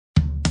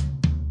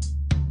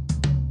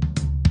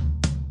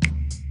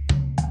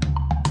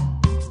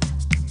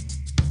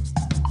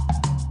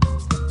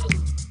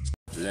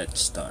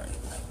let's start.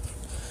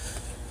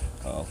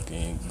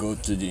 Okay, go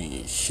to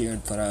the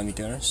shared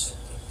parameters,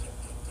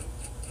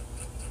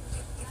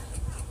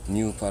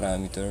 new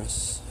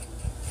parameters,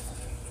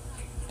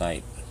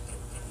 type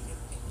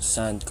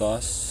sand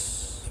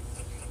cost,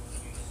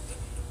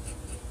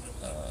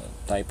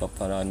 type of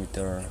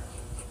parameter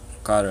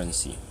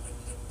currency.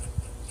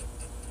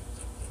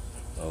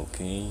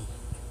 Okay,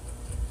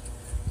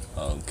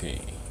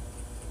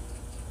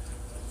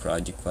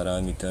 project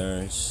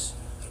parameters,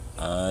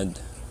 add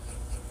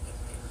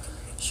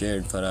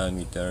shared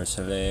parameter,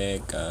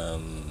 select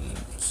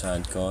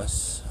sand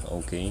cost.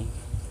 Okay,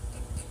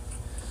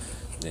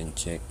 then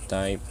check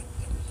type,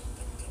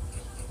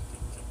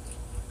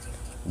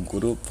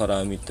 group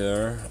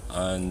parameter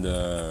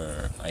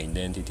under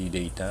identity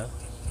data,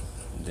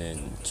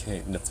 then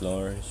check the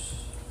floors,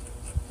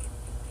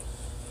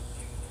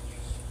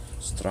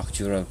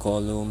 structural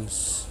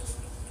columns,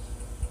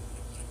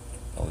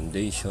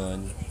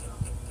 foundation,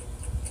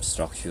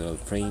 structural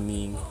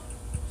framing,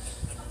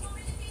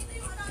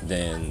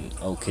 then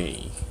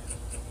okay,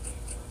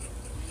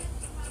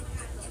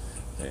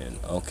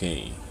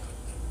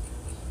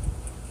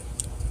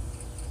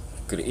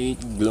 create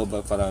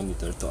global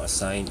parameter to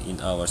assign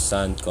in our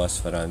sand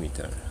cost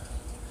parameter.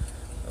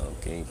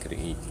 Okay,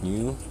 create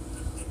new,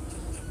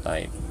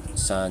 type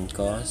sand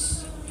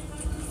cost,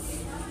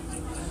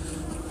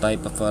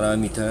 type of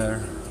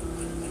parameter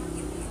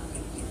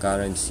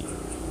currency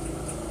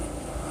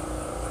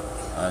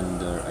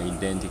under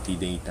identity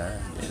data,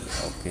 then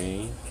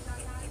okay,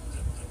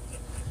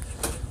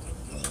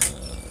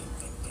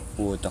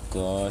 put a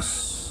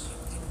cost,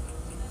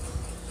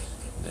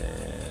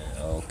 then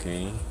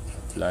okay,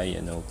 apply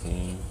and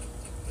okay,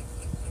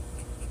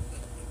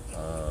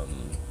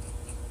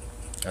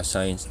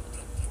 assign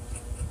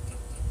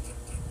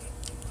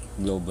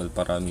global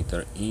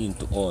parameter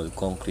into all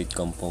concrete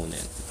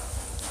component.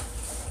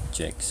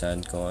 Check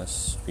sand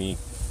cost, pick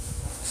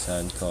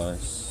sand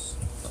cost,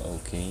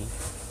 okay,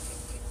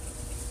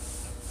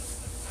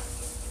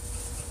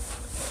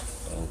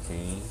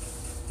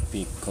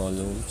 pick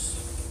columns,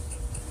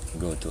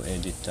 go to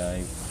edit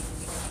type,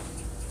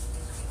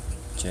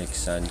 check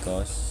sand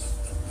cost,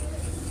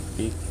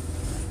 pick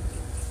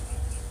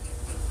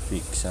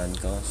sand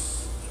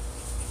cost,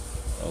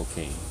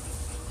 okay,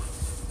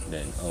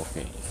 then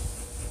okay.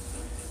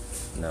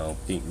 Now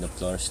pick the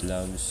floor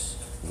slabs,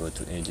 go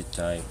to edit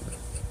type,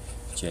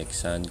 check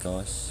sand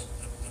cost,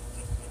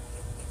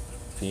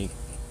 pick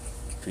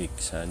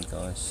sand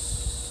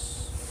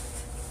cost,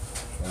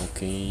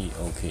 okay,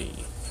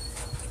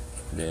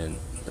 then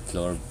the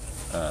floor,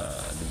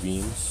 the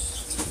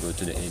beams, go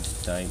to the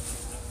edit type,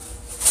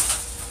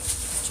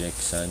 check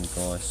sand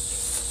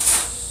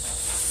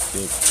cost,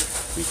 pick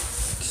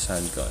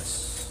sand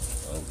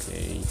cost,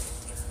 okay,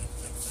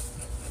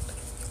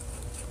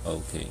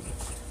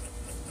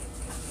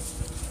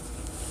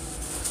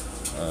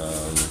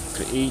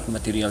 create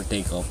material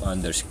takeoff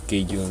under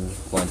schedule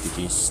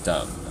quantities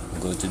tab.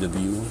 Go to the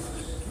view,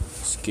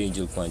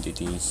 schedule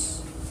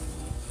quantities,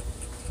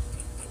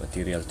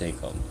 material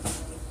takeoff,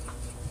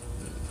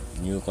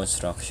 new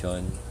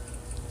construction,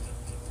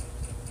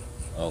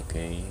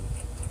 okay,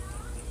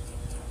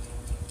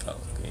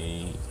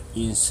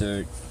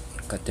 insert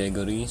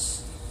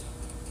categories,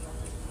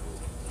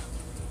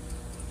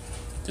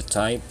 the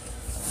type,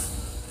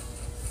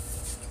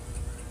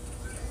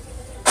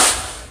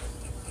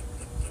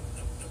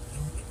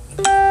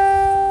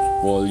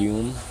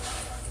 volume,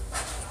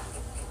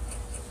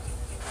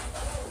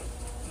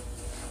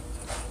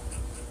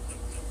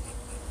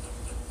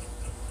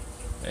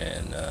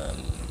 and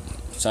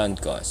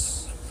sand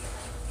cost.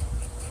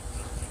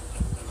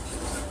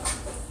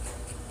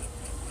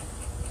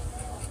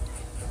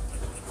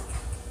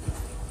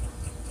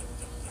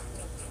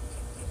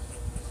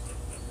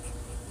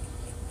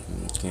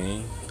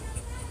 Okay,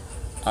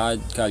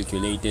 add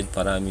calculated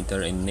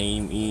parameter and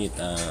name it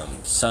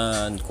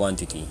sand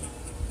quantity,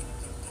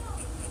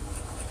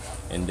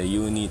 and the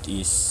unit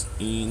is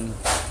in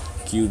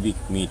cubic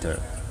meter.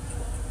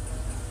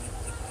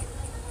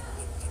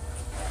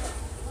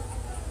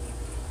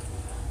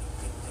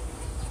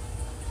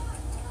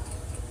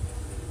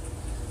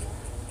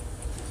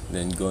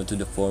 Then go to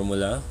the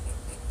formula,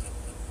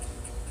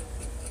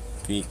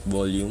 pick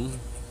volume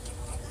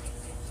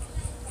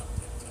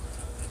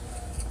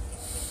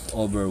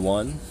over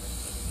 1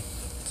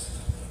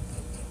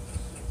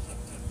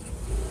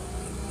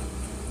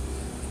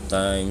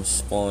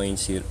 times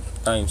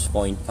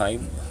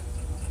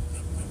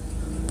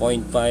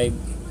 0.5,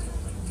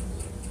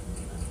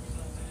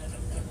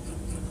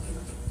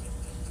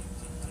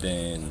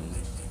 then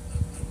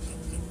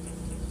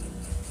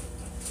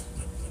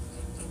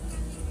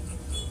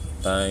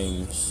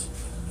times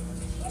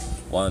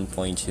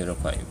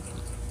 1.05.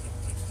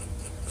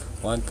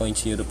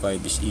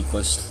 1.05 is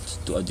equals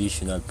to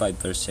additional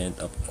 5%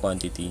 of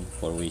quantity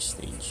for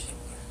wastage.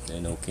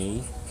 Then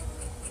okay,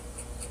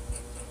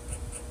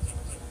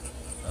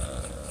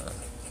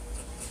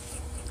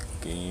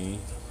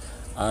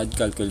 add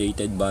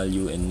calculated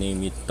value and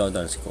name it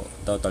total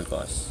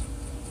cost.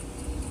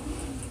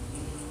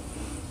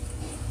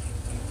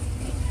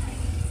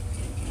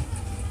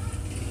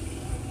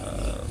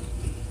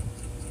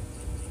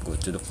 Go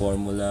to the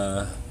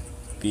formula,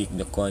 pick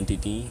the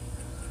quantity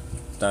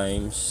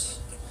times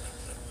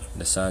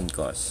the sand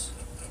cost.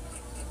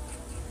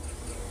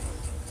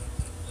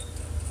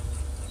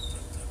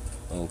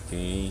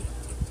 Okay,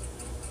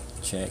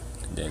 check,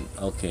 then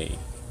okay.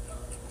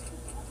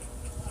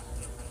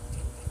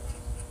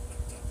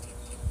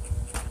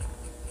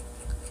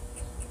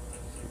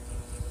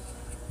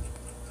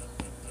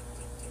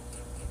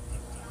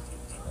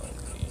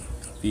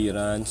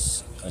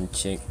 Appearance,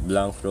 uncheck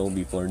blank row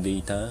before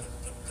data.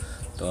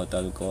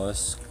 Total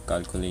cost,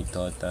 calculate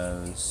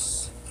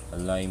totals.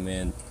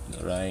 Alignment,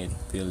 right,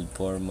 field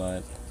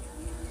format.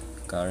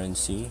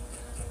 Currency,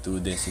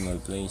 2 decimal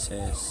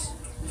places.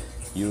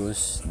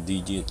 Use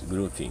digit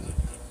grouping.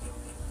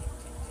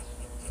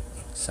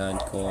 Sand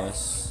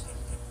cost,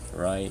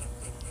 right,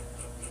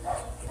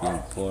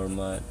 field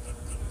format,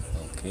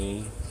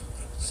 okay.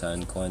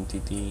 Sand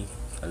quantity,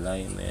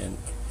 alignment,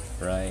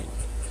 right,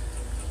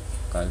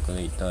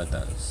 calculate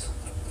totals,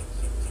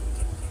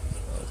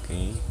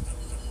 okay.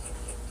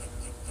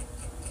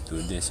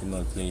 2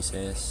 decimal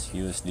places,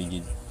 use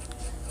digit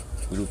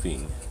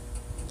grouping.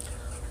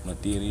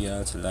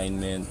 Materials,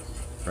 alignment,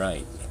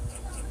 right,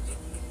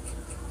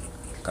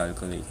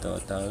 calculate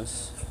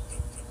totals,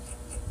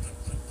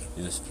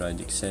 use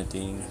project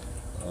setting,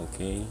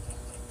 okay.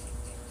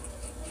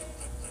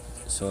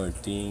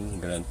 Sorting,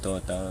 grand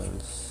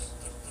totals,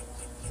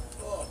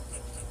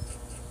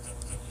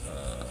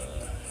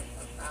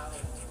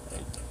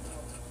 right.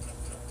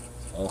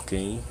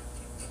 Okay,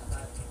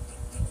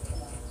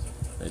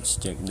 let's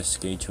check the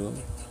schedule.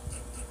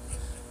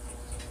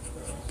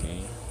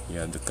 Okay, you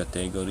have the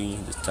category,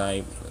 the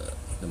type,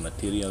 the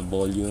material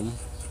volume,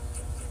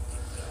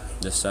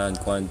 the sand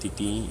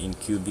quantity in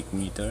cubic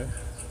meter,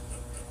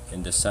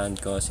 and the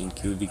sand cost in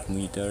cubic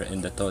meter,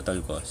 and the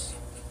total cost.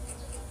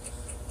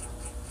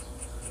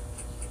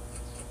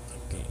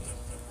 Okay,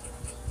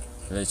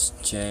 let's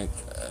check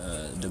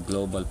the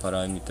global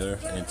parameter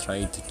and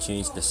try to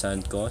change the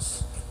sand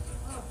cost.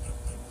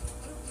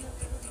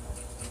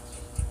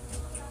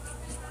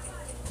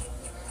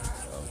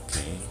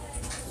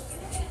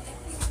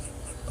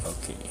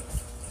 Okay,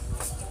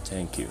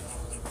 thank you.